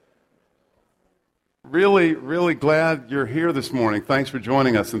Really, really glad you're here this morning. Thanks for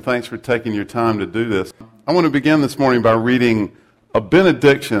joining us, and thanks for taking your time to do this. I want to begin this morning by reading a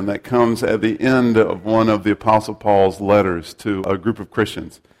benediction that comes at the end of one of the Apostle Paul's letters to a group of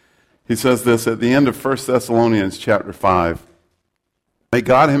Christians. He says this at the end of 1 Thessalonians chapter 5. May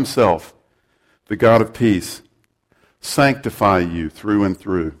God himself, the God of peace, sanctify you through and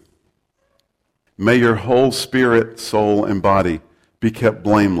through. May your whole spirit, soul, and body be kept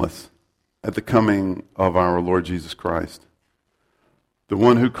blameless at the coming of our Lord Jesus Christ. The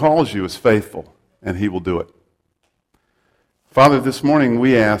one who calls you is faithful, and he will do it. Father, this morning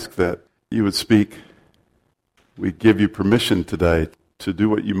we ask that you would speak. We give you permission today to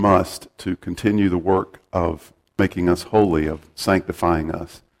do what you must to continue the work of making us holy, of sanctifying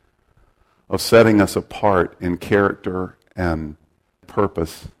us, of setting us apart in character and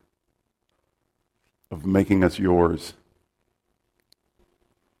purpose, of making us yours.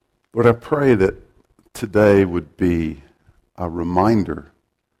 Lord, I pray that today would be a reminder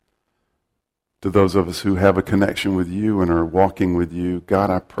to those of us who have a connection with you and are walking with you. God,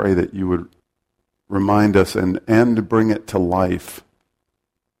 I pray that you would remind us and bring it to life.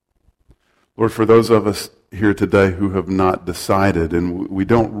 Lord, for those of us here today who have not decided and we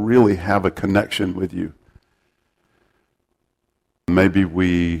don't really have a connection with you, maybe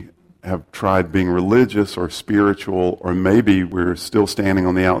we have tried being religious or spiritual, or maybe we're still standing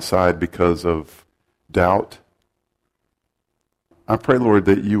on the outside because of doubt. I pray, Lord,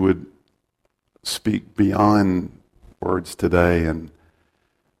 that you would speak beyond words today and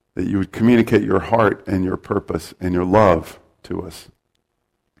that you would communicate your heart and your purpose and your love to us.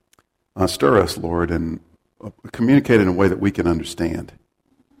 Stir us, Lord, and communicate in a way that we can understand.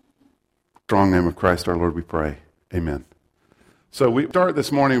 Strong name of Christ our Lord we pray. Amen. So we start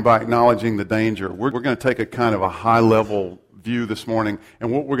this morning by acknowledging the danger. We're going to take a kind of a high-level view this morning, and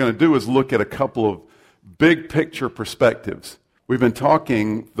what we're going to do is look at a couple of big-picture perspectives. We've been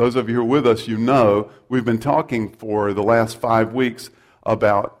talking, those of you who are with us, you know, we've been talking for the last 5 weeks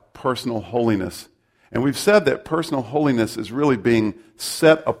about personal holiness. And we've said that personal holiness is really being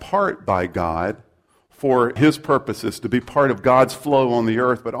set apart by God for his purposes, to be part of God's flow on the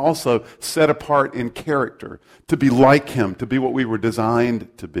earth, but also set apart in character, to be like him, to be what we were designed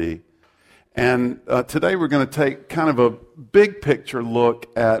to be. And today we're going to take kind of a big picture look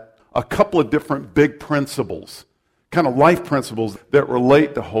at a couple of different big principles, kind of life principles that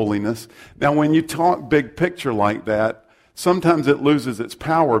relate to holiness. Now, when you talk big picture like that, sometimes it loses its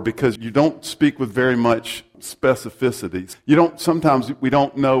power because you don't speak with very much specificity. Sometimes we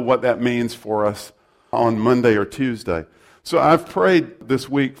don't know what that means for us on Monday or Tuesday. So I've prayed this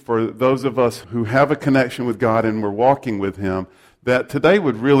week for those of us who have a connection with God and we're walking with him, that today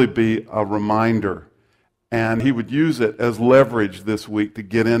would really be a reminder, and he would use it as leverage this week to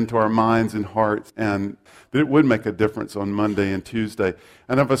get into our minds and hearts, and that it would make a difference on Monday and Tuesday.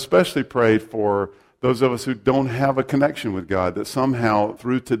 And I've especially prayed for those of us who don't have a connection with God, that somehow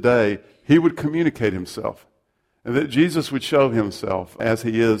through today he would communicate himself, and that Jesus would show himself as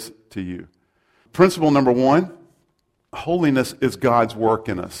he is to you. Principle number 1, holiness is God's work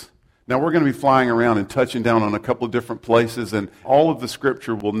in us. Now we're going to be flying around and touching down on a couple of different places, and all of the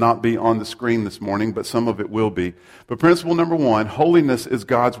scripture will not be on the screen this morning, but some of it will be. But principle number 1, holiness is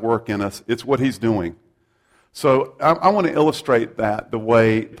God's work in us. It's what he's doing. So I want to illustrate that the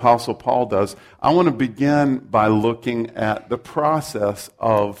way Apostle Paul does. I want to begin by looking at the process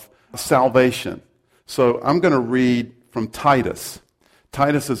of salvation. So I'm going to read from Titus.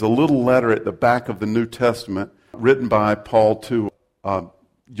 Titus is a little letter at the back of the New Testament written by Paul to a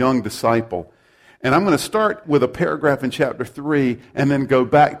young disciple. And I'm going to start with a paragraph in chapter 3 and then go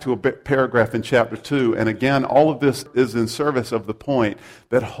back to a paragraph in chapter 2. And again, all of this is in service of the point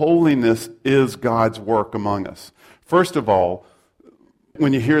that holiness is God's work among us. First of all,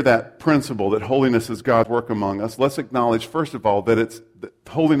 when you hear that principle that holiness is God's work among us, let's acknowledge, first of all, that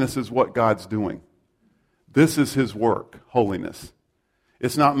holiness is what God's doing. This is his work, holiness.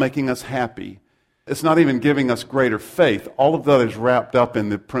 It's not making us happy. It's not even giving us greater faith. All of that is wrapped up in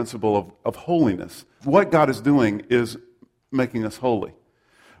the principle of holiness. What God is doing is making us holy.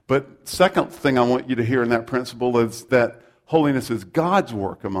 But second thing I want you to hear in that principle is that holiness is God's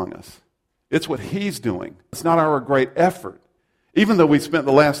work among us. It's what he's doing. It's not our great effort. Even though we spent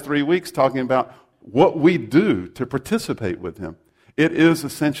the last 3 weeks talking about what we do to participate with him. It is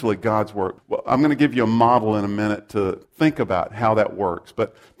essentially God's work. Well, I'm going to give you a model in a minute to think about how that works.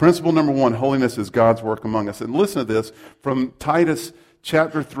 But principle number 1, holiness is God's work among us. And listen to this from Titus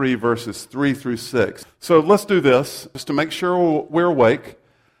chapter 3, verses 3 through 6. So let's do this, just to make sure we're awake.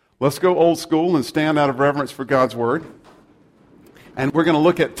 Let's go old school and stand out of reverence for God's word. And we're going to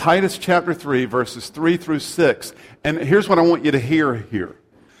look at Titus chapter 3, verses 3 through 6. And here's what I want you to hear here.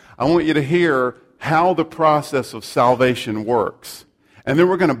 I want you to hear how the process of salvation works. And then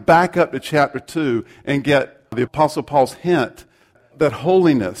we're going to back up to chapter 2 and get the Apostle Paul's hint that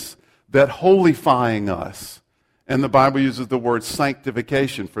holiness, that holifying us, and the Bible uses the word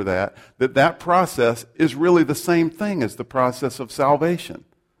sanctification for that process is really the same thing as the process of salvation.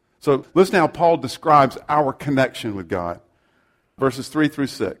 So listen how Paul describes our connection with God. Verses 3 through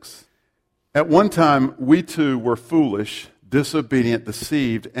 6. At one time, we too were foolish, disobedient,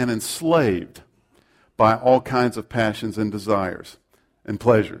 deceived, and enslaved by all kinds of passions and desires and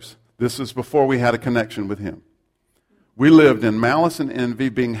pleasures. This is before we had a connection with Him. We lived in malice and envy,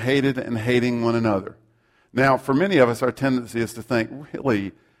 being hated and hating one another. Now, for many of us, our tendency is to think,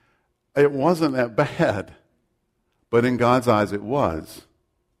 really, it wasn't that bad. But in God's eyes, it was.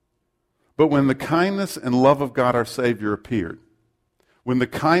 But when the kindness and love of God our Savior appeared,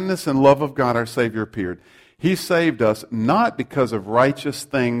 He saved us not because of righteous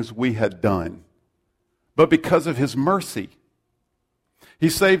things we had done, but because of His mercy. He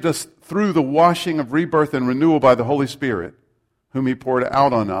saved us through the washing of rebirth and renewal by the Holy Spirit, whom He poured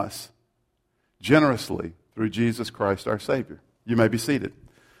out on us generously through Jesus Christ our Savior. You may be seated.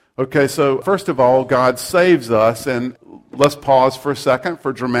 Okay, so first of all, God saves us, and let's pause for a second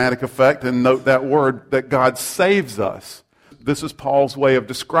for dramatic effect and note that word, that God saves us. This is Paul's way of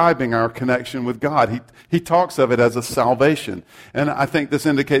describing our connection with God. He talks of it as a salvation. And I think this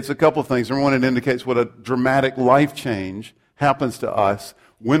indicates a couple of things. Number one, it indicates what a dramatic life change happens to us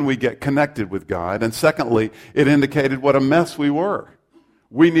when we get connected with God. And secondly, it indicated what a mess we were.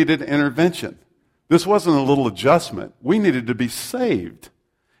 We needed intervention. This wasn't a little adjustment. We needed to be saved.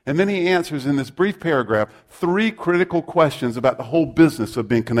 And then he answers in this brief paragraph 3 critical questions about the whole business of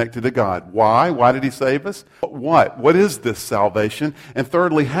being connected to God. Why? Why did He save us? What? What is this salvation? And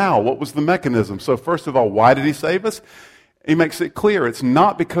thirdly, how? What was the mechanism? So first of all, why did He save us? He makes it clear it's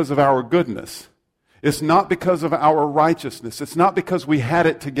not because of our goodness. It's not because of our righteousness. It's not because we had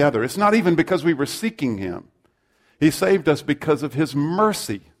it together. It's not even because we were seeking Him. He saved us because of His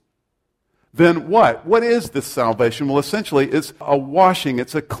mercy. Then what? What is this salvation? Well, essentially, it's a washing,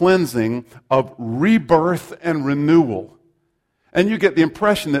 it's a cleansing of rebirth and renewal. And you get the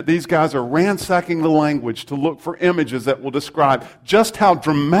impression that these guys are ransacking the language to look for images that will describe just how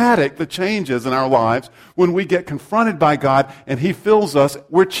dramatic the change is in our lives when we get confronted by God and He fills us,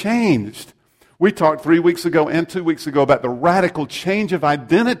 we're changed. We talked 3 weeks ago and 2 weeks ago about the radical change of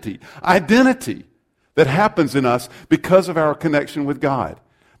identity that happens in us because of our connection with God.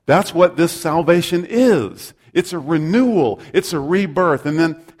 That's what this salvation is. It's a renewal. It's a rebirth. And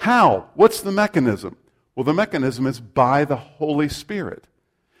then how? What's the mechanism? Well, the mechanism is by the Holy Spirit.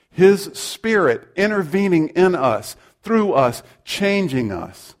 His Spirit intervening in us, through us, changing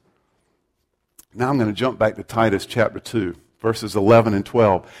us. Now I'm going to jump back to Titus chapter 2, verses 11 and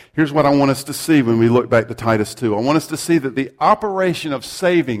 12. Here's what I want us to see when we look back to Titus 2. I want us to see that the operation of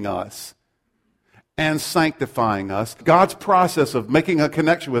saving us and sanctifying us, God's process of making a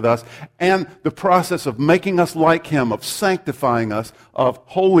connection with us, and the process of making us like Him, of sanctifying us, of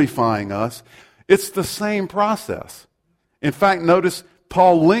holifying us, it's the same process. In fact, notice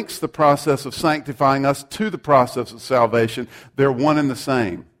Paul links the process of sanctifying us to the process of salvation. They're one and the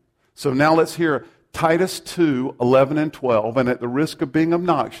same. So now let's hear Titus 2, 11 and 12, and at the risk of being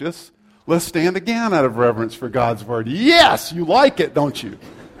obnoxious, let's stand again out of reverence for God's Word. Yes, you like it, don't you?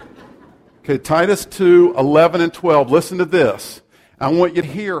 Okay, Titus 2, 11 and 12. Listen to this. I want you to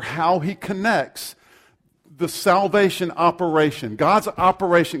hear how he connects the salvation operation, God's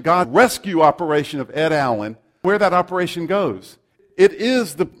operation, God's rescue operation of Ed Allen, where that operation goes. It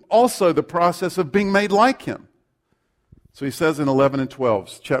is also the process of being made like Him. So he says in 11 and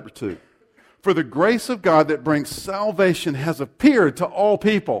 12, chapter 2, "For the grace of God that brings salvation has appeared to all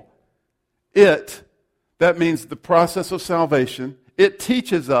people." That means the process of salvation. It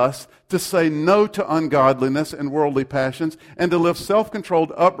teaches us to say no to ungodliness and worldly passions and to live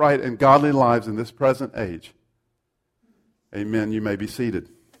self-controlled, upright, and godly lives in this present age. Amen. You may be seated.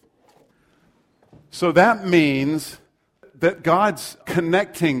 So that means that God's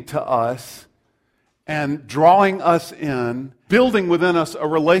connecting to us and drawing us in, building within us a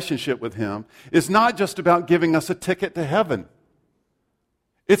relationship with Him, is not just about giving us a ticket to heaven.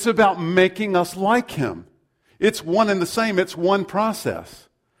 It's about making us like Him. It's one and the same. It's one process.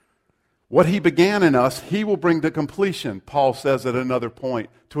 What He began in us, He will bring to completion, Paul says at another point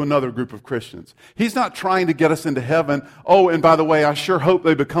to another group of Christians. He's not trying to get us into heaven. Oh, and by the way, I sure hope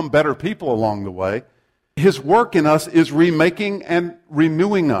they become better people along the way. His work in us is remaking and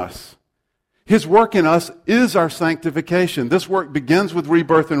renewing us. His work in us is our sanctification. This work begins with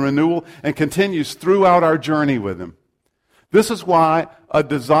rebirth and renewal and continues throughout our journey with Him. This is why a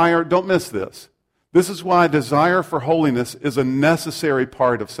desire, don't miss this, this is why a desire for holiness is a necessary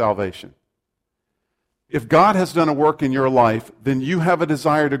part of salvation. If God has done a work in your life, then you have a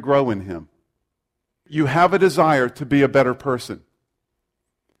desire to grow in Him. You have a desire to be a better person.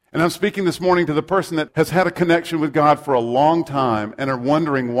 And I'm speaking this morning to the person that has had a connection with God for a long time and are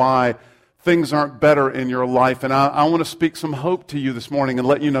wondering why things aren't better in your life. And I want to speak some hope to you this morning and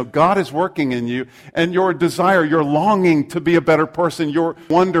let you know God is working in you, and your desire, your longing to be a better person, your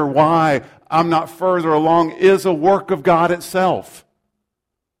wonder why I'm not further along is a work of God itself.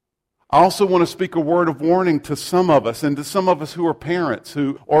 I also want to speak a word of warning to some of us, and to some of us who are parents,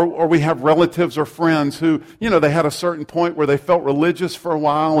 or we have relatives or friends who, they had a certain point where they felt religious for a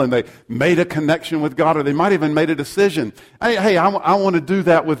while and they made a connection with God, or they might even made a decision. Hey, I want to do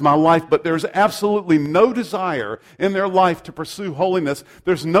that with my life, but there's absolutely no desire in their life to pursue holiness.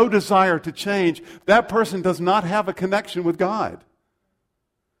 There's no desire to change. That person does not have a connection with God.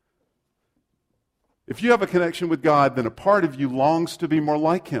 If you have a connection with God, then a part of you longs to be more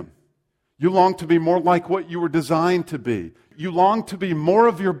like Him. You long to be more like what you were designed to be. You long to be more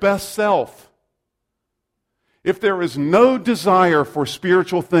of your best self. If there is no desire for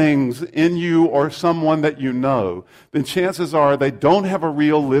spiritual things in you or someone that you know, then chances are they don't have a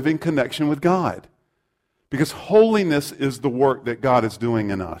real living connection with God. Because holiness is the work that God is doing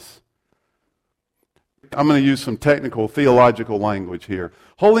in us. I'm going to use some technical theological language here.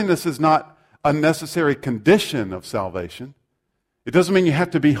 Holiness is not a necessary condition of salvation. It doesn't mean you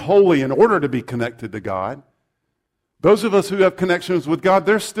have to be holy in order to be connected to God. Those of us who have connections with God,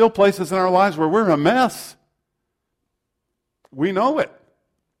 there's still places in our lives where we're a mess. We know it.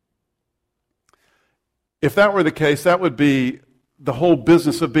 If that were the case, that would be the whole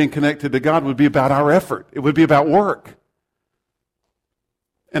business of being connected to God would be about our effort. It would be about work.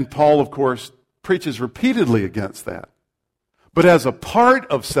 And Paul, of course, preaches repeatedly against that. But as a part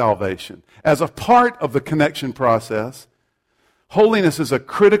of salvation, as a part of the connection process, holiness is a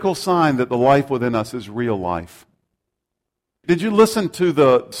critical sign that the life within us is real life. Did you listen to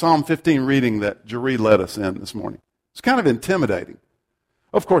the Psalm 15 reading that Jerry led us in this morning? It's kind of intimidating.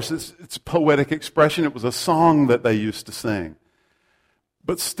 Of course, it's poetic expression. It was a song that they used to sing.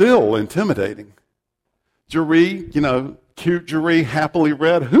 But still intimidating. Jerry, cute Jerry, happily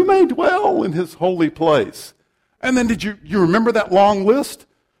read, "Who may dwell in His holy place?" And then did you remember that long list?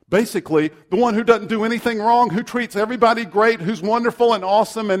 Basically, the one who doesn't do anything wrong, who treats everybody great, who's wonderful and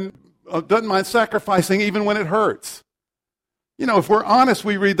awesome and doesn't mind sacrificing even when it hurts. If we're honest,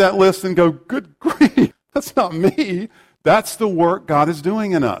 we read that list and go, good grief, that's not me. That's the work God is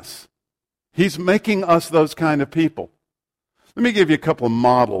doing in us. He's making us those kind of people. Let me give you a couple of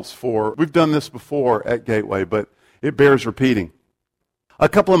models we've done this before at Gateway, but it bears repeating. A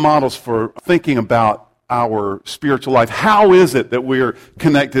couple of models for thinking about our spiritual life. How is it that we're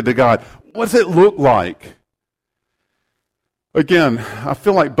connected to God? What does it look like? Again, I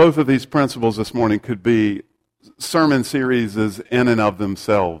feel like both of these principles this morning could be sermon series in and of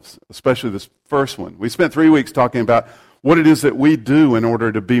themselves, especially this first one. We spent 3 weeks talking about what it is that we do in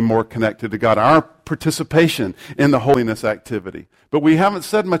order to be more connected to God, our participation in the holiness activity. But we haven't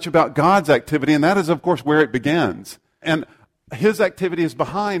said much about God's activity, and that is, of course, where it begins. And His activity is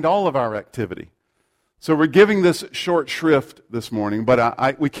behind all of our activity. So we're giving this short shrift this morning,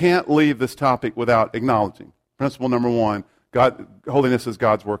 but we can't leave this topic without acknowledging. Principle number one, holiness is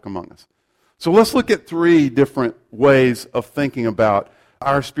God's work among us. So let's look at 3 different ways of thinking about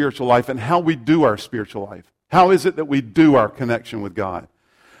our spiritual life and how we do our spiritual life. How is it that we do our connection with God?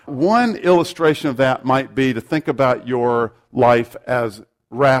 One illustration of that might be to think about your life as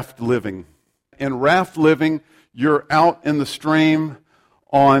raft living. In raft living, you're out in the stream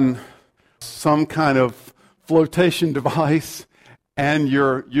on some kind of flotation device, and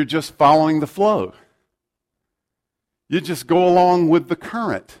you're just following the flow. You just go along with the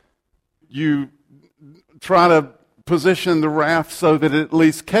current. You try to position the raft so that it at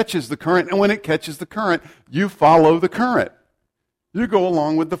least catches the current, and when it catches the current, you follow the current. You go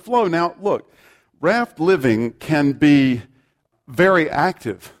along with the flow. Now, look, raft living can be very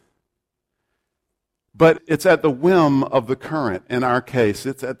active, but it's at the whim of the current. In our case,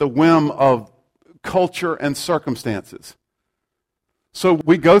 it's at the whim of culture and circumstances. So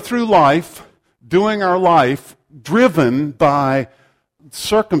we go through life, doing our life, driven by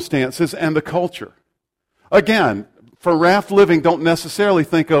circumstances and the culture. Again, for raft living, don't necessarily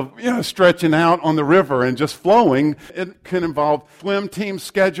think of stretching out on the river and just flowing. It can involve swim team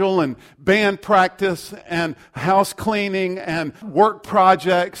schedule and band practice and house cleaning and work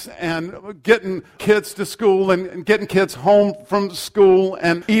projects and getting kids to school and getting kids home from school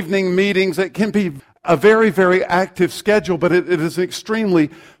and evening meetings. It can be a very, very active schedule, but it is an extremely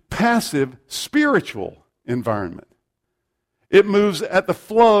passive spiritual environment. It moves at the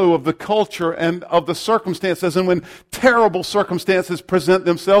flow of the culture and of the circumstances. And when terrible circumstances present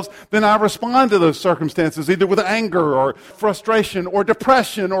themselves, then I respond to those circumstances either with anger or frustration or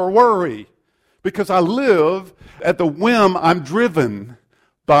depression or worry. Because I live at the whim, I'm driven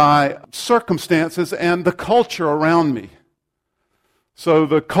by circumstances and the culture around me. So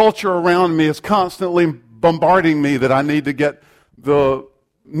the culture around me is constantly bombarding me that I need to get the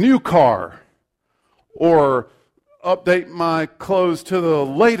new car or update my clothes to the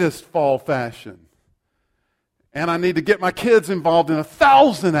latest fall fashion. And I need to get my kids involved in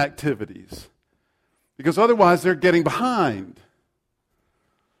 1,000 activities because otherwise they're getting behind.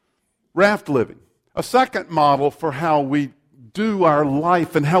 Raft living. A second model for how we do our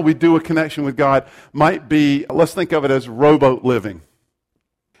life and how we do a connection with God might be, let's think of it as rowboat living.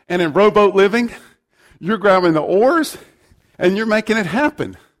 And in rowboat living, you're grabbing the oars and you're making it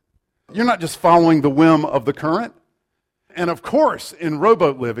happen. You're not just following the whim of the current. And of course, in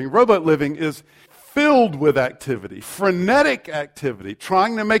rowboat living is filled with activity, frenetic activity,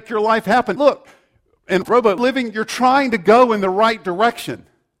 trying to make your life happen. Look, in rowboat living, you're trying to go in the right direction.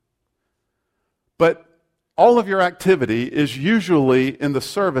 But all of your activity is usually in the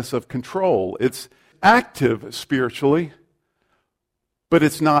service of control. It's active spiritually, but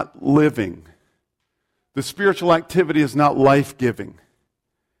it's not living. The spiritual activity is not life-giving.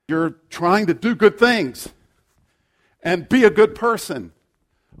 You're trying to do good things and be a good person,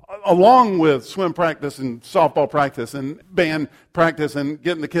 along with swim practice and softball practice and band practice and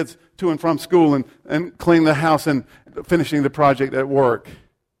getting the kids to and from school and cleaning the house and finishing the project at work.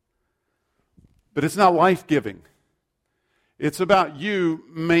 But it's not life-giving. It's about you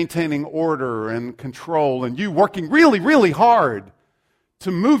maintaining order and control and you working really, really hard to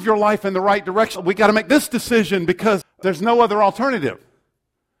move your life in the right direction. We got to make this decision because there's no other alternative.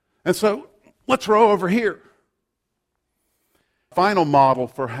 And so let's row over here. Final model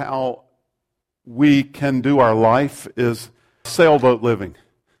for how we can do our life is sailboat living.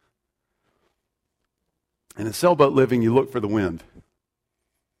 And in sailboat living, you look for the wind.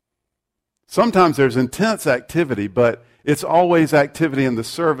 Sometimes there's intense activity, but it's always activity in the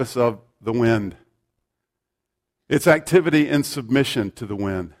service of the wind. It's activity in submission to the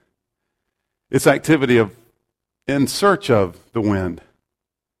wind. It's activity in search of the wind.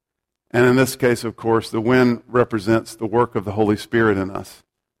 And in this case, of course, the wind represents the work of the Holy Spirit in us.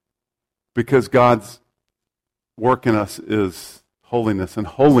 Because God's work in us is holiness, and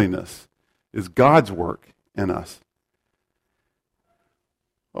holiness is God's work in us.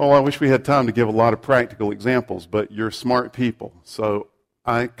 Oh, I wish we had time to give a lot of practical examples, but you're smart people. So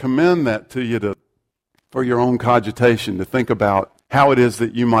I commend that to you for your own cogitation, to think about how it is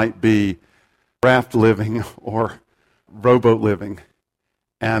that you might be raft living or rowboat living.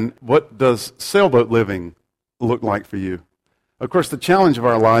 And what does sailboat living look like for you? Of course, the challenge of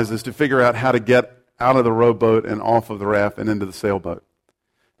our lives is to figure out how to get out of the rowboat and off of the raft and into the sailboat.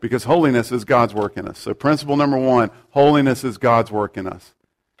 Because holiness is God's work in us. So principle number 1, holiness is God's work in us.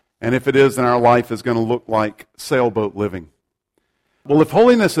 And if it is, then our life is going to look like sailboat living. Well, if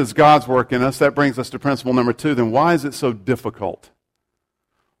holiness is God's work in us, that brings us to principle number 2. Then why is it so difficult?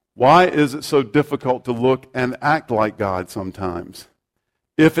 Why is it so difficult to look and act like God sometimes,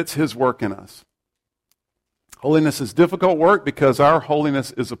 if it's His work in us? Holiness is difficult work because our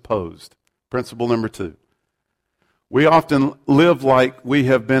holiness is opposed. Principle number 2. We often live like we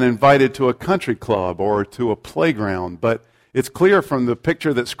have been invited to a country club or to a playground, but it's clear from the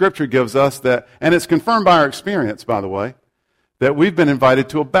picture that Scripture gives us that, and it's confirmed by our experience, by the way, that we've been invited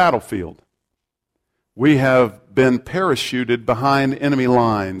to a battlefield. We have been parachuted behind enemy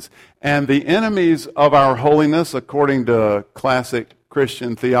lines, and the enemies of our holiness, according to classic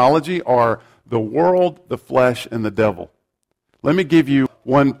Christian theology, are the world, the flesh, and the devil. Let me give you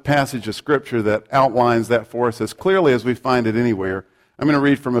one passage of Scripture that outlines that for us as clearly as we find it anywhere. I'm going to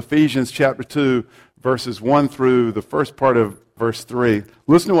read from Ephesians chapter 2, verses 1 through the first part of verse 3.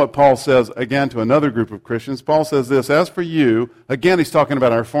 Listen to what Paul says again to another group of Christians. Paul says this, as for you, again he's talking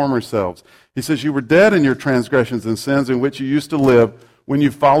about our former selves. He says, you were dead in your transgressions and sins in which you used to live when you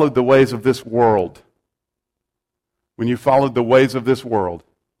followed the ways of this world. When you followed the ways of this world.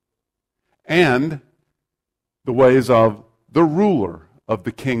 And the ways of the ruler of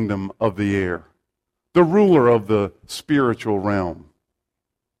the kingdom of the air, the ruler of the spiritual realm,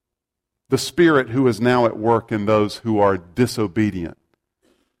 the Spirit who is now at work in those who are disobedient.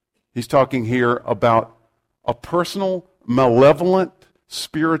 He's talking here about a personal, malevolent,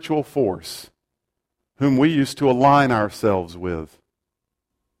 spiritual force whom we used to align ourselves with.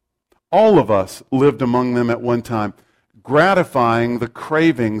 All of us lived among them at one time, gratifying the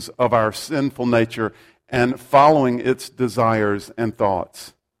cravings of our sinful nature and following its desires and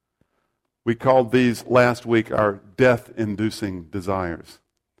thoughts. We called these last week our death-inducing desires.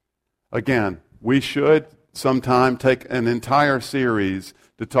 Again, we should sometime take an entire series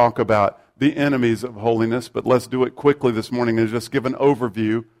to talk about the enemies of holiness, but let's do it quickly this morning and just give an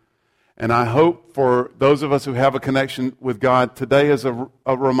overview. And I hope for those of us who have a connection with God, today is a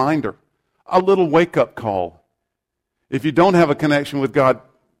reminder, a little wake-up call. If you don't have a connection with God,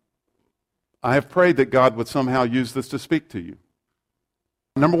 I have prayed that God would somehow use this to speak to you.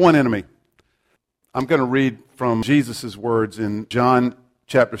 Number one enemy. I'm going to read from Jesus' words in John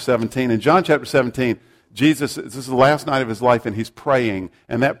chapter 17. In John chapter 17, Jesus, this is the last night of his life, and he's praying,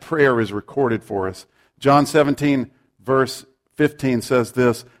 and that prayer is recorded for us. John 17, verse 15 says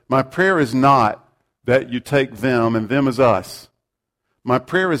this, "My prayer is not that you take them, and them is us. My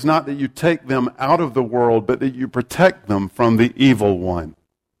prayer is not that you take them out of the world, but that you protect them from the evil one."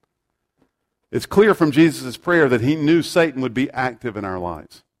 It's clear from Jesus' prayer that he knew Satan would be active in our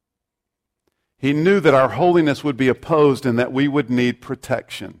lives. He knew that our holiness would be opposed and that we would need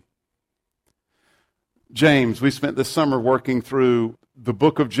protection. James, we spent this summer working through the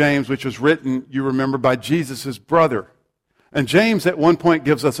book of James, which was written, you remember, by Jesus' brother. And James at one point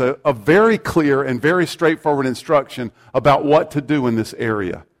gives us a very clear and very straightforward instruction about what to do in this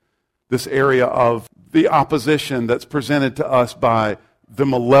area of the opposition that's presented to us by the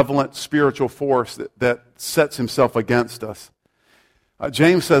malevolent spiritual force that sets himself against us.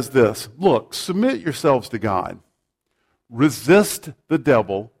 James says this, "Look, submit yourselves to God. Resist the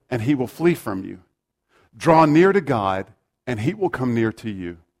devil, and he will flee from you. Draw near to God, and he will come near to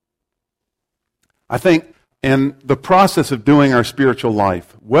you." I think in the process of doing our spiritual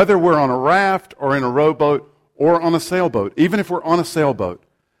life, whether we're on a raft or in a rowboat or on a sailboat, even if we're on a sailboat,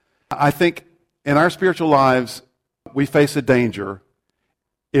 I think in our spiritual lives we face a danger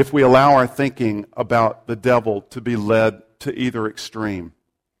if we allow our thinking about the devil to be led to either extreme.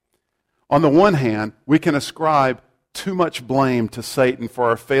 On the one hand, we can ascribe too much blame to Satan for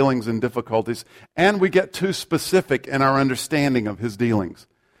our failings and difficulties, and we get too specific in our understanding of his dealings.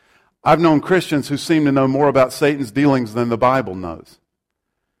 I've known Christians who seem to know more about Satan's dealings than the Bible knows.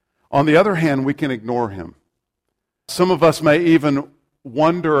 On the other hand, we can ignore him. Some of us may even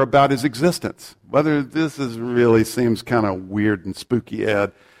wonder about his existence, whether this really seems kind of weird and spooky,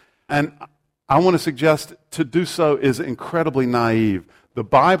 Ed. And I want to suggest to do so is incredibly naive. The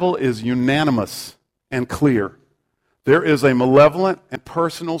Bible is unanimous and clear. There is a malevolent and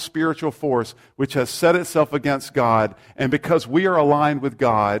personal spiritual force which has set itself against God, and because we are aligned with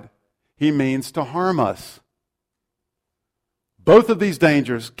God, he means to harm us. Both of these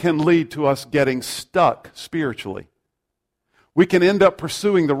dangers can lead to us getting stuck spiritually. We can end up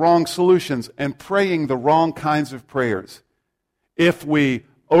pursuing the wrong solutions and praying the wrong kinds of prayers if we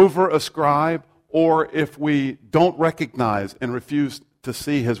over-ascribe or if we don't recognize and refuse to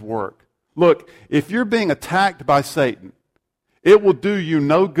see his work. Look, if you're being attacked by Satan, it will do you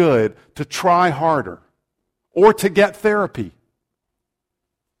no good to try harder or to get therapy.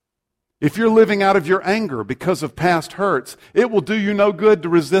 If you're living out of your anger because of past hurts, it will do you no good to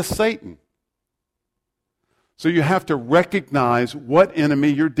resist Satan. So you have to recognize what enemy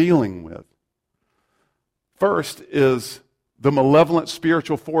you're dealing with. First is the malevolent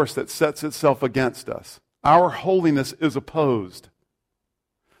spiritual force that sets itself against us. Our holiness is opposed.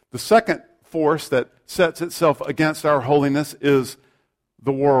 The second force that sets itself against our holiness is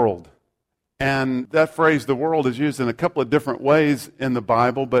the world. And that phrase, the world, is used in a couple of different ways in the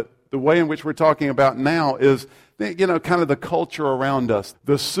Bible, but the way in which we're talking about now is, kind of the culture around us,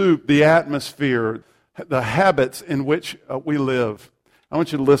 the soup, the atmosphere, the habits in which we live. I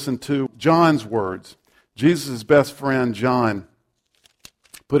want you to listen to John's words. Jesus' best friend, John,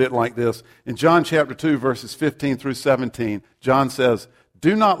 put it like this. In John chapter 2, verses 15 through 17, John says,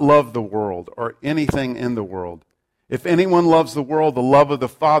 "Do not love the world or anything in the world. If anyone loves the world, the love of the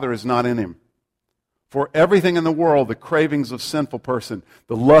Father is not in him. For everything in the world, the cravings of sinful person,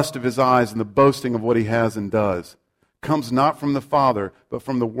 the lust of his eyes, and the boasting of what he has and does, comes not from the Father, but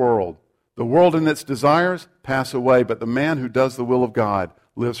from the world. The world and its desires pass away, but the man who does the will of God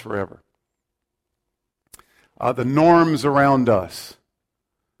lives forever." The norms around us,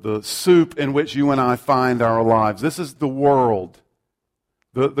 the soup in which you and I find our lives, this is the world.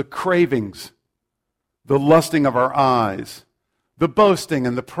 The cravings, the lusting of our eyes, the boasting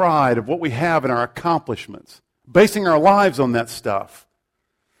and the pride of what we have in our accomplishments, basing our lives on that stuff.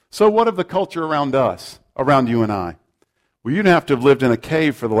 So what of the culture around us, around you and I? Well, you'd have to have lived in a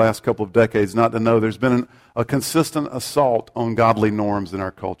cave for the last couple of decades not to know there's been a consistent assault on godly norms in our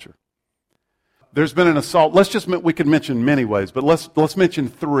culture. There's been an assault. We could mention many ways, but let's mention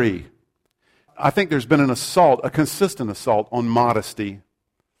three. I think there's been an assault, a consistent assault on modesty,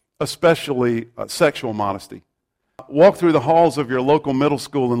 especially sexual modesty. Walk through the halls of your local middle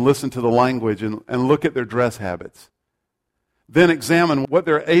school and listen to the language and look at their dress habits. Then examine what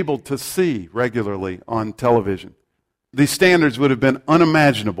they're able to see regularly on television. These standards would have been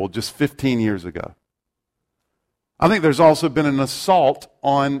unimaginable just 15 years ago. I think there's also been an assault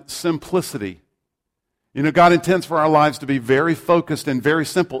on simplicity. You know, God intends for our lives to be very focused and very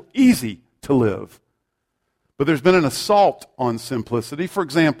simple, easy to live. But there's been an assault on simplicity. For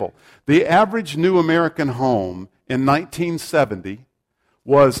example, the average new American home in 1970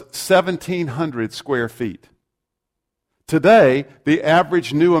 was 1,700 square feet. Today, the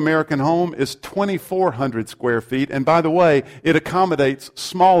average new American home is 2,400 square feet, and by the way, it accommodates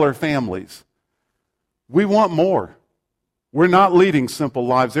smaller families. We want more. We're not leading simple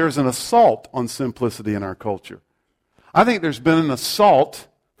lives. There's an assault on simplicity in our culture. I think there's been an assault,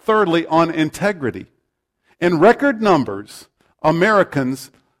 thirdly, on integrity. In record numbers, Americans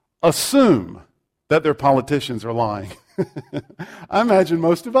assume that their politicians are lying. I imagine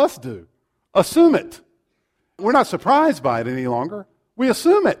most of us do. Assume it. We're not surprised by it any longer. We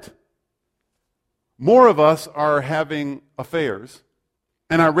assume it. More of us are having affairs.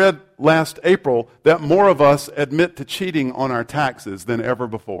 And I read last April that more of us admit to cheating on our taxes than ever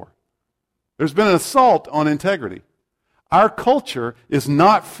before. There's been an assault on integrity. Our culture is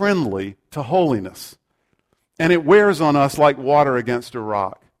not friendly to holiness. And it wears on us like water against a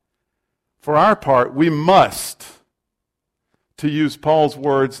rock. For our part, we must, to use Paul's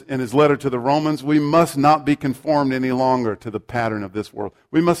words in his letter to the Romans, we must not be conformed any longer to the pattern of this world.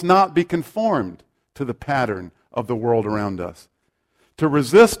 We must not be conformed to the pattern of the world around us. To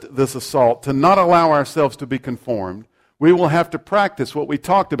resist this assault, to not allow ourselves to be conformed, we will have to practice what we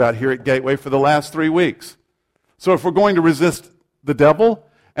talked about here at Gateway for the last 3 weeks. So if we're going to resist the devil,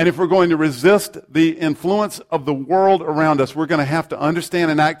 and if we're going to resist the influence of the world around us, we're going to have to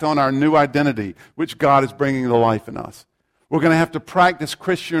understand and act on our new identity, which God is bringing to life in us. We're going to have to practice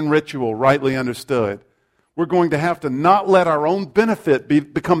Christian ritual rightly understood. We're going to have to not let our own benefit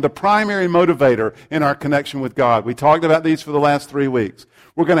become the primary motivator in our connection with God. We talked about these for the last 3 weeks.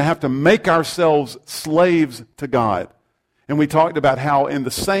 We're going to have to make ourselves slaves to God. And we talked about how in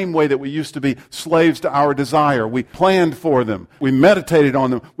the same way that we used to be slaves to our desire, we planned for them, we meditated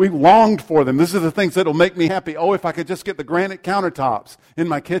on them, we longed for them. These are the things that will make me happy. Oh, if I could just get the granite countertops in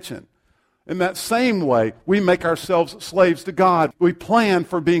my kitchen. In that same way, we make ourselves slaves to God. We plan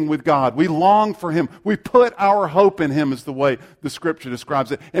for being with God. We long for Him. We put our hope in Him is the way the Scripture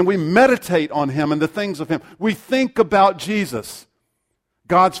describes it. And we meditate on Him and the things of Him. We think about Jesus,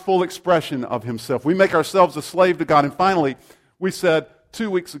 God's full expression of Himself. We make ourselves a slave to God. And finally, we said 2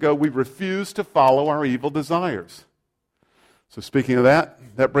 weeks ago, we refuse to follow our evil desires. So speaking of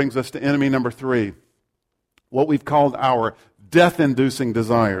that brings us to enemy number 3, what we've called our death-inducing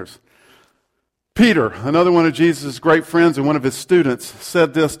desires. Peter, another one of Jesus' great friends and one of his students,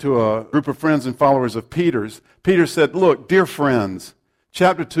 said this to a group of friends and followers of Peter's. Peter said, "Look, dear friends,"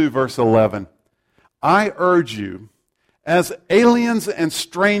 chapter 2, verse 11, "I urge you, as aliens and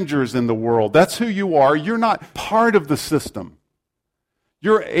strangers in the world," that's who you are. You're not part of the system.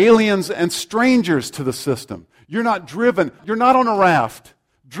 You're aliens and strangers to the system. You're not driven. You're not on a raft,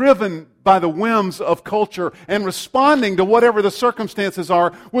 driven by the whims of culture and responding to whatever the circumstances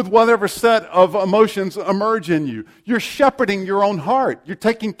are with whatever set of emotions emerge in you. You're shepherding your own heart. You're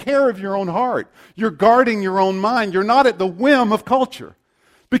taking care of your own heart. You're guarding your own mind. You're not at the whim of culture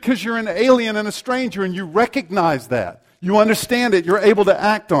because you're an alien and a stranger and you recognize that. You understand it. You're able to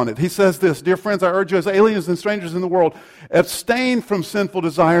act on it. He says this, "Dear friends, I urge you as aliens and strangers in the world, abstain from sinful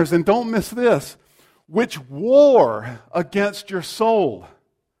desires," and don't miss this, "which war against your soul."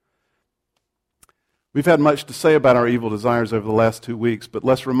 We've had much to say about our evil desires over the last 2 weeks, but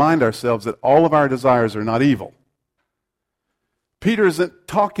let's remind ourselves that all of our desires are not evil. Peter isn't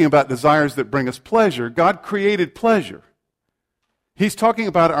talking about desires that bring us pleasure. God created pleasure. He's talking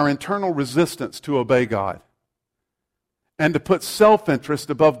about our internal resistance to obey God and to put self-interest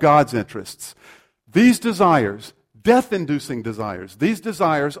above God's interests. These desires, death-inducing desires, these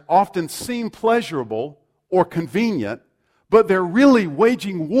desires often seem pleasurable or convenient, but they're really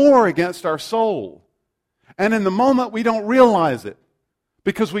waging war against our soul. And in the moment, we don't realize it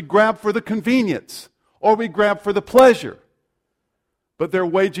because we grab for the convenience or we grab for the pleasure. But they're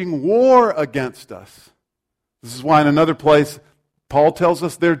waging war against us. This is why in another place, Paul tells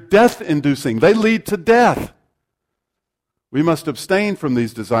us they're death-inducing. They lead to death. We must abstain from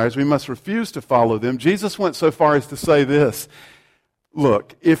these desires. We must refuse to follow them. Jesus went so far as to say this,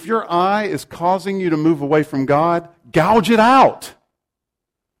 look, if your eye is causing you to move away from God, gouge it out.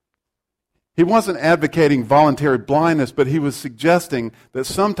 He wasn't advocating voluntary blindness, but he was suggesting that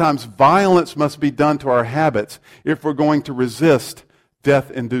sometimes violence must be done to our habits if we're going to resist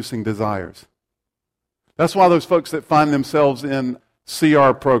death-inducing desires. That's why those folks that find themselves in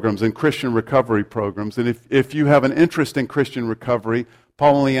CR programs and Christian recovery programs, and if you have an interest in Christian recovery,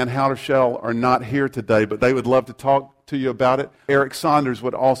 Paul and Leanne Howdershell are not here today, but they would love to talk to you about it. Eric Saunders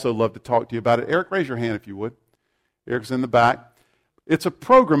would also love to talk to you about it. Eric, raise your hand if you would. Eric's in the back. It's a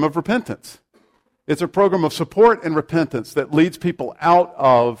program of repentance. It's a program of support and repentance that leads people out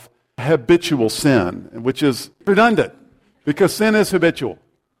of habitual sin, which is redundant because sin is habitual.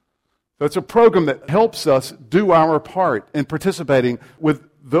 So it's a program that helps us do our part in participating with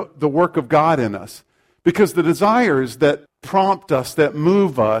the work of God in us. Because the desires that prompt us, that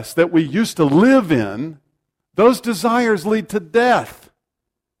move us, that we used to live in, those desires lead to death.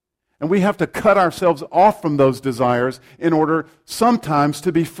 And we have to cut ourselves off from those desires in order sometimes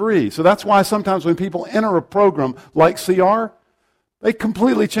to be free. So that's why sometimes when people enter a program like CR, they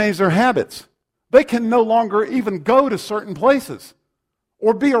completely change their habits. They can no longer even go to certain places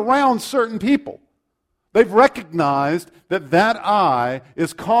or be around certain people. They've recognized that that eye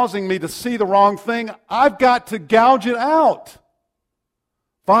is causing me to see the wrong thing. I've got to gouge it out.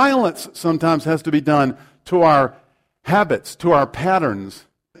 Violence sometimes has to be done to our habits, to our patterns,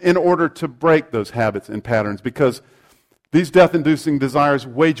 in order to break those habits and patterns, because these death-inducing desires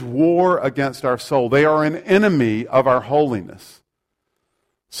wage war against our soul. They are an enemy of our holiness.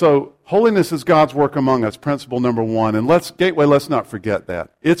 So, holiness is God's work among us, principle number one. And Gateway, let's not forget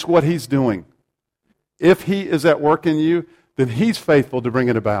that. It's what He's doing. If He is at work in you, then He's faithful to bring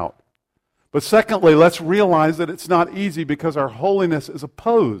it about. But secondly, let's realize that it's not easy because our holiness is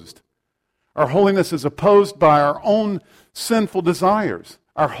opposed. Our holiness is opposed by our own sinful desires.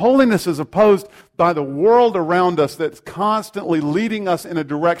 Our holiness is opposed by the world around us that's constantly leading us in a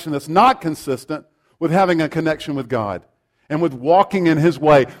direction that's not consistent with having a connection with God and with walking in His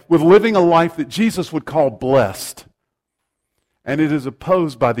way, with living a life that Jesus would call blessed. And it is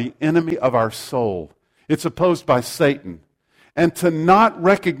opposed by the enemy of our soul. It's opposed by Satan. And to not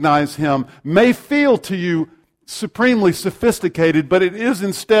recognize him may feel to you supremely sophisticated, but it is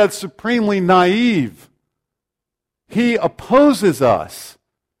instead supremely naive. He opposes us.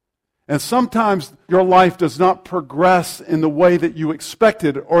 And sometimes your life does not progress in the way that you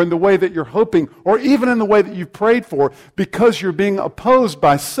expected or in the way that you're hoping or even in the way that you've prayed for because you're being opposed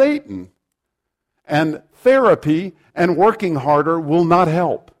by Satan. And therapy and working harder will not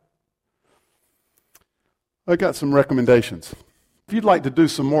help. I got some recommendations. If you'd like to do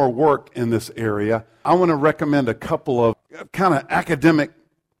some more work in this area, I want to recommend a couple of kind of academic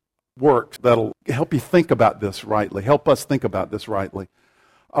works that'll help you think about this rightly, help us think about this rightly.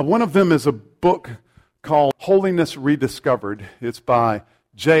 One of them is a book called Holiness Rediscovered. It's by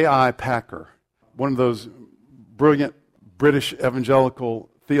J.I. Packer, one of those brilliant British evangelical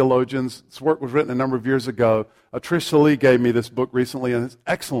theologians. This work was written a number of years ago. Trish Salee gave me this book recently, and it's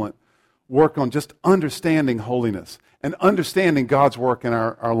excellent work on just understanding holiness and understanding God's work in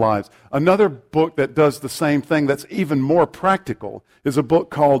our lives. Another book that does the same thing that's even more practical is a book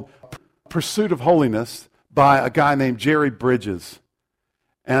called Pursuit of Holiness by a guy named Jerry Bridges.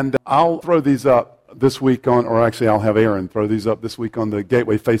 And I'll throw these up this week or actually I'll have Aaron throw these up this week on the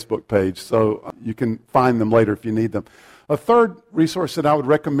Gateway Facebook page, so you can find them later if you need them. A third resource that I would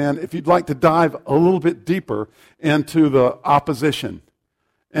recommend, if you'd like to dive a little bit deeper into the opposition,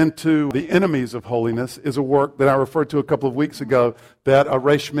 into the enemies of holiness, is a work that I referred to a couple of weeks ago that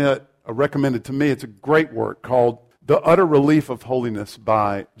Ray Schmidt recommended to me. It's a great work called The Utter Relief of Holiness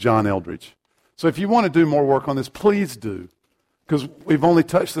by John Eldredge. So if you want to do more work on this, please do, because we've only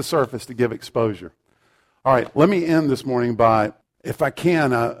touched the surface to give exposure. All right, let me end this morning by, if I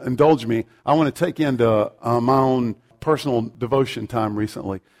can, indulge me, I want to take into my own personal devotion time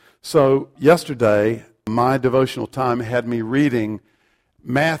recently. So yesterday, my devotional time had me reading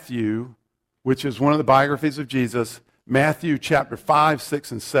Matthew, which is one of the biographies of Jesus, Matthew chapter 5,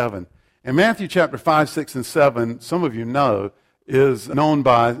 6, and 7. And Matthew chapter 5, 6, and 7, some of you know, is known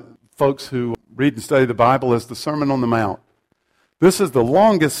by folks who read and study the Bible as the Sermon on the Mount. This is the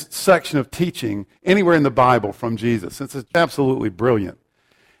longest section of teaching anywhere in the Bible from Jesus. It's absolutely brilliant.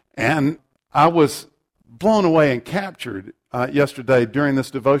 And I was blown away and captured yesterday during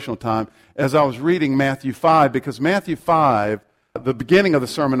this devotional time as I was reading Matthew 5, because Matthew 5, the beginning of the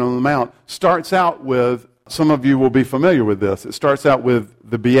Sermon on the Mount, starts out with, some of you will be familiar with this, it starts out with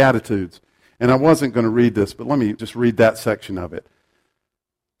the Beatitudes. And I wasn't going to read this, but let me just read that section of it.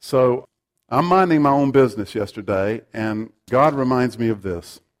 So I'm minding my own business yesterday, and God reminds me of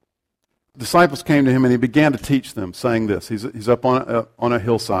this. Disciples came to him, and he began to teach them, saying this. He's up on a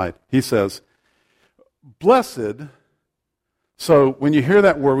hillside. He says, "Blessed." So when you hear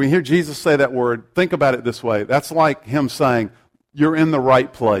that word, when you hear Jesus say that word, think about it this way. That's like him saying, you're in the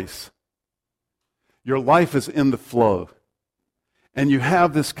right place. Your life is in the flow. And you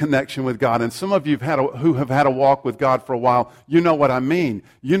have this connection with God. And some of you who have had a walk with God for a while, you know what I mean.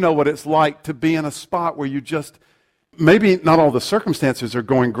 You know what it's like to be in a spot where you just, maybe not all the circumstances are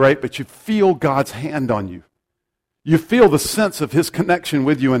going great, but you feel God's hand on you. You feel the sense of his connection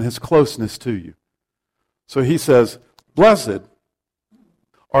with you and his closeness to you. So he says, "Blessed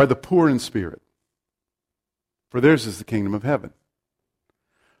are the poor in spirit, for theirs is the kingdom of heaven.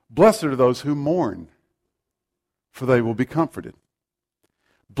 Blessed are those who mourn, for they will be comforted.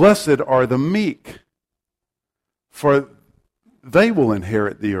 Blessed are the meek, for they will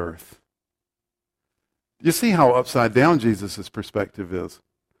inherit the earth." You see how upside down Jesus' perspective is.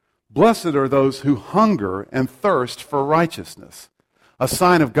 Blessed are those who hunger and thirst for righteousness. A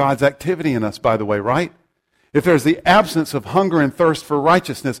sign of God's activity in us, by the way, right? If there's the absence of hunger and thirst for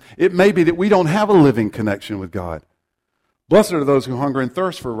righteousness, it may be that we don't have a living connection with God. Blessed are those who hunger and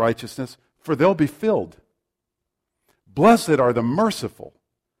thirst for righteousness, for they'll be filled. Blessed are the merciful,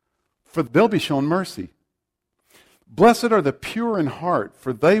 for they'll be shown mercy. Blessed are the pure in heart,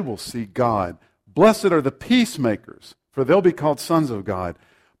 for they will see God. Blessed are the peacemakers, for they'll be called sons of God.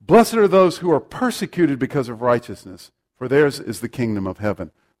 Blessed are those who are persecuted because of righteousness, for theirs is the kingdom of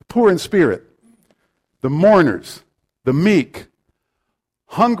heaven. The poor in spirit, the mourners, the meek,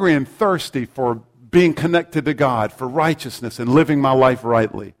 hungry and thirsty for being connected to God, for righteousness and living my life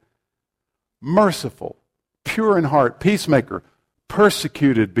rightly. Merciful, pure in heart, peacemaker,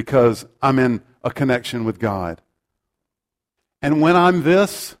 persecuted because I'm in a connection with God. And when I'm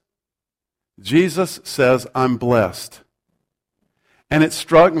this, Jesus says I'm blessed. And it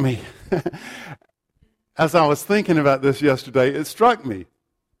struck me, as I was thinking about this yesterday, it struck me.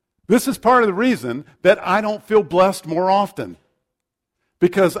 This is part of the reason that I don't feel blessed more often.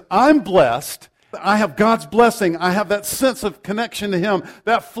 Because I'm blessed, I have God's blessing, I have that sense of connection to Him,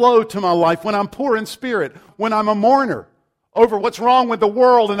 that flow to my life when I'm poor in spirit, when I'm a mourner over what's wrong with the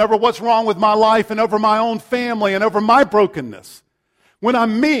world and over what's wrong with my life and over my own family and over my brokenness. When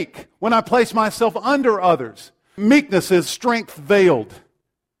I'm meek, when I place myself under others. Meekness is strength veiled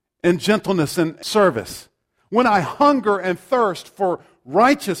in gentleness and service. When I hunger and thirst for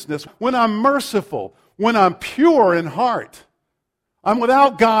righteousness, when I'm merciful, when I'm pure in heart, I'm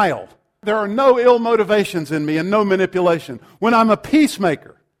without guile. There are no ill motivations in me and no manipulation. When I'm a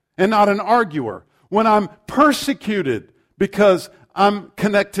peacemaker and not an arguer, when I'm persecuted because I'm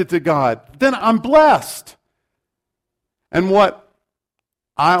connected to God, then I'm blessed. And what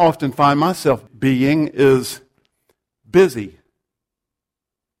I often find myself being is busy.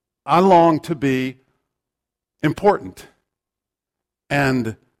 I long to be important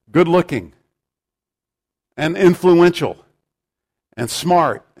and good-looking and influential and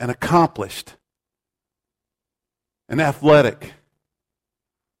smart and accomplished and athletic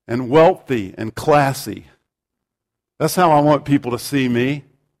and wealthy and classy. That's how I want people to see me.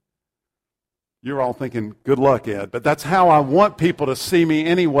 You're all thinking, good luck, Ed. But that's how I want people to see me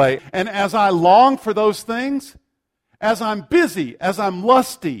anyway. And as I long for those things, as I'm busy, as I'm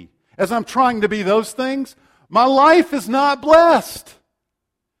lusty, as I'm trying to be those things, my life is not blessed.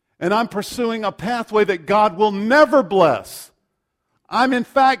 And I'm pursuing a pathway that God will never bless. I'm in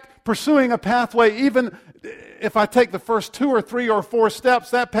fact pursuing a pathway, even if I take the first 2 or 3 or 4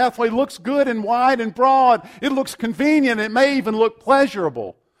 steps, that pathway looks good and wide and broad. It looks convenient. It may even look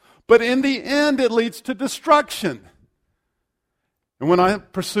pleasurable. But in the end, it leads to destruction. And when I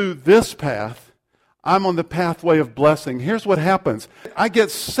pursue this path, I'm on the pathway of blessing. Here's what happens. I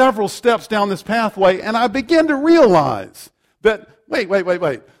get several steps down this pathway, and I begin to realize that,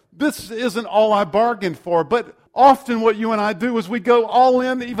 wait. This isn't all I bargained for, but often what you and I do is we go all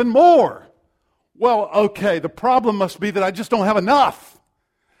in even more. Well, okay, the problem must be that I just don't have enough.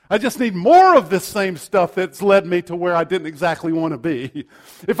 I just need more of this same stuff that's led me to where I didn't exactly want to be.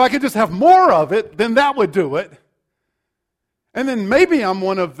 If I could just have more of it, then that would do it. And then maybe I'm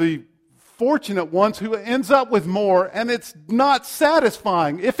one of the fortunate ones who ends up with more, and it's not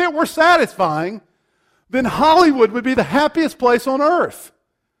satisfying. If it were satisfying, then Hollywood would be the happiest place on earth.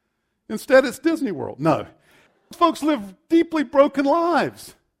 Instead, it's Disney World. No. Folks live deeply broken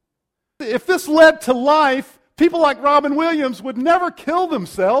lives. If this led to life, people like Robin Williams would never kill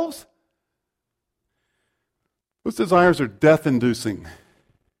themselves. Those desires are death-inducing.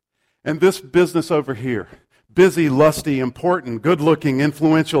 And this business over here, busy, lusty, important, good-looking,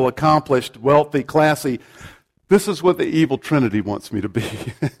 influential, accomplished, wealthy, classy, this is what the evil trinity wants me to be.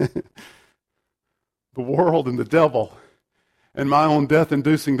 The world and the devil and my own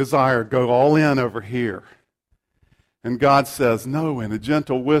death-inducing desire go all in over here. And God says, no, in a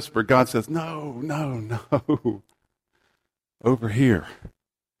gentle whisper, God says, no, no, no. Over here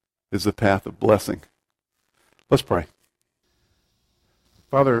is the path of blessing. Let's pray.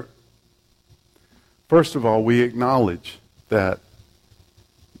 Father, first of all, we acknowledge that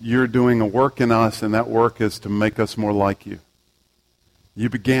you're doing a work in us, and that work is to make us more like you. You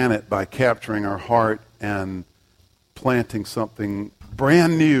began it by capturing our heart and planting something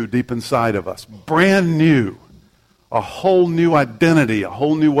brand new deep inside of us. Brand new. A whole new identity, a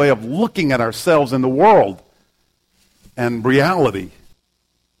whole new way of looking at ourselves in the world and reality.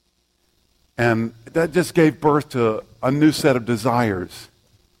 And that just gave birth to a new set of desires.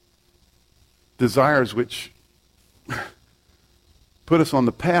 Desires which put us on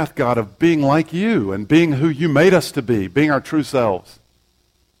the path, God, of being like you and being who you made us to be, being our true selves.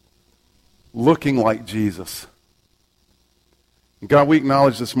 Looking like Jesus. And God, we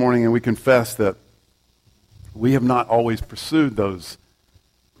acknowledge this morning and we confess that we have not always pursued those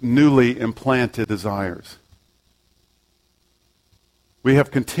newly implanted desires. We have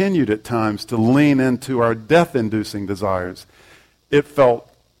continued at times to lean into our death-inducing desires. It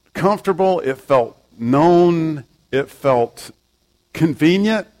felt comfortable, it felt known, it felt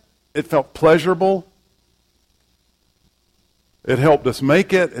convenient, it felt pleasurable. It helped us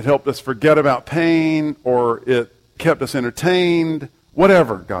make it helped us forget about pain, or it kept us entertained,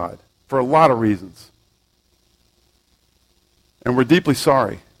 whatever, God, for a lot of reasons. And we're deeply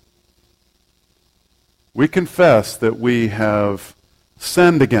sorry. We confess that we have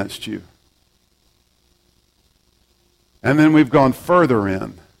sinned against you. And then we've gone further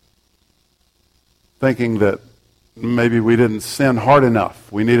in, thinking that maybe we didn't sin hard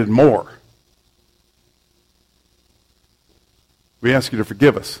enough. We needed more. We ask you to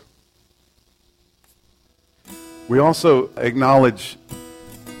forgive us. We also acknowledge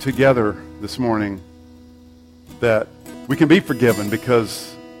together this morning that we can be forgiven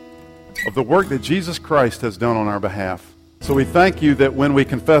because of the work that Jesus Christ has done on our behalf. So we thank you that when we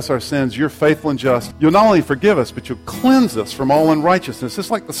confess our sins, you're faithful and just. You'll not only forgive us, but you'll cleanse us from all unrighteousness.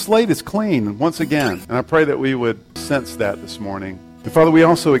 It's like the slate is clean once again. And I pray that we would sense that this morning. And Father, we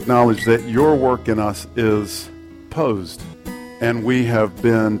also acknowledge that your work in us is posed. And we have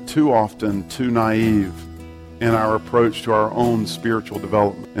been too often too naive in our approach to our own spiritual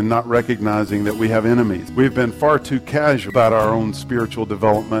development and not recognizing that we have enemies. We've been far too casual about our own spiritual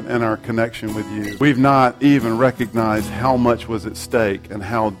development and our connection with you. We've not even recognized how much was at stake and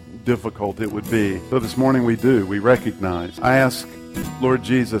how difficult it would be. So this morning we do. We recognize. I ask, Lord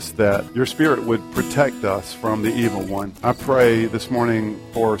Jesus, that your Spirit would protect us from the evil one. I pray this morning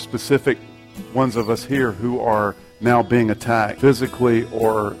for specific ones of us here who are now being attacked physically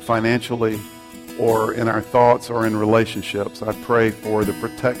or financially, or in our thoughts or in relationships. I pray for the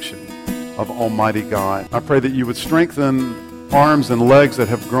protection of Almighty God. I pray that you would strengthen arms and legs that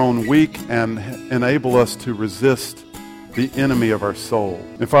have grown weak and enable us to resist the enemy of our soul.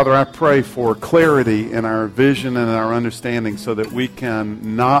 And Father, I pray for clarity in our vision and our understanding so that we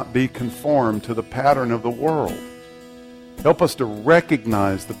can not be conformed to the pattern of the world. Help us to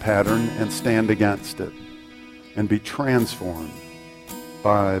recognize the pattern and stand against it and be transformed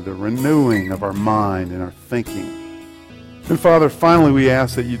by the renewing of our mind and our thinking. And Father, finally we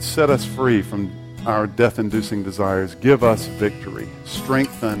ask that you'd set us free from our death-inducing desires. Give us victory.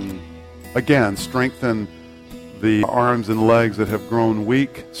 Strengthen the arms and legs that have grown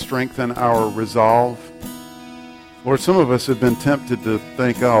weak. Strengthen our resolve. Lord, some of us have been tempted to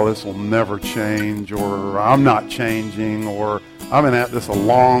think, oh, this will never change, or I'm not changing, or I've been at this a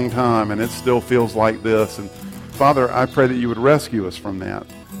long time and it still feels like this. And Father, I pray that you would rescue us from that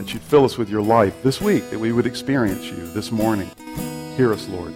you'd fill us with your life this week, that we would experience you this morning. Hear us, Lord.